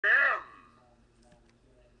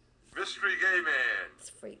Mystery gay man. It's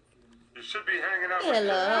freak. You should be hanging out Hello. with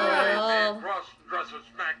this man. Cross-dresser,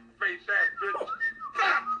 smack face ass bitch.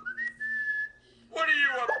 Stop! What are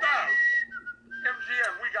you about?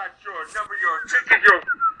 MGM, we got your number, your ticket, your...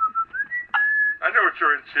 I know what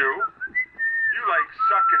you're into. You like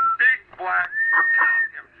sucking big black cock,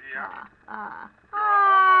 MGM. You're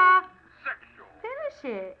homosexual. Finish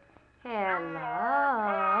it. You Hello.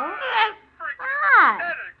 are freaking Hi.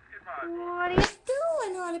 pathetic in my book. What are you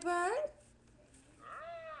doing, honey bird?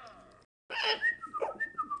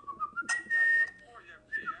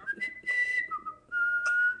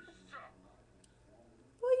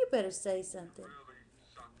 Well, you better say something.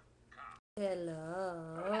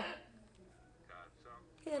 Hello.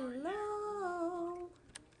 Hello.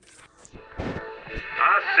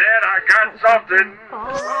 I said I got something. Oh,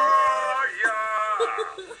 yeah. Oh,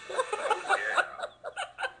 yeah.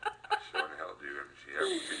 Sure in hell do, MGM,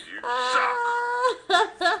 because you suck.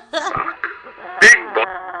 Suck. Big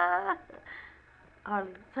boy.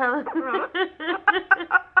 Harley, tell us.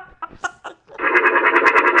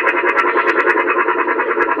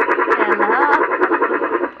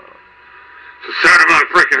 It's the sound of my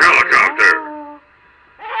freaking helicopter.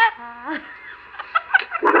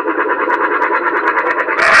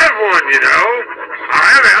 I have one, you know. I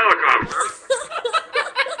have a helicopter.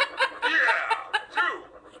 Yeah, two.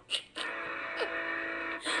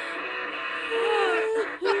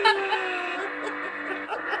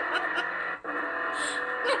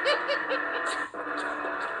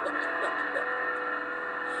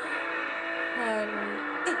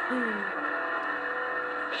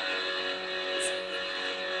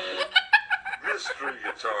 Mystery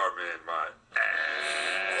guitar man, my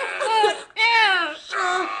ass.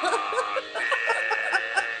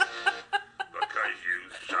 Because you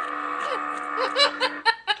suck.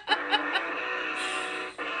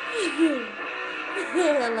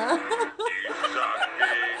 Hello. You suck,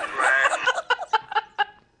 big black.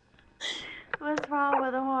 What's wrong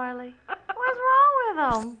with him, Harley? What's wrong with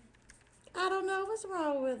him? I don't know what's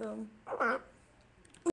wrong with him.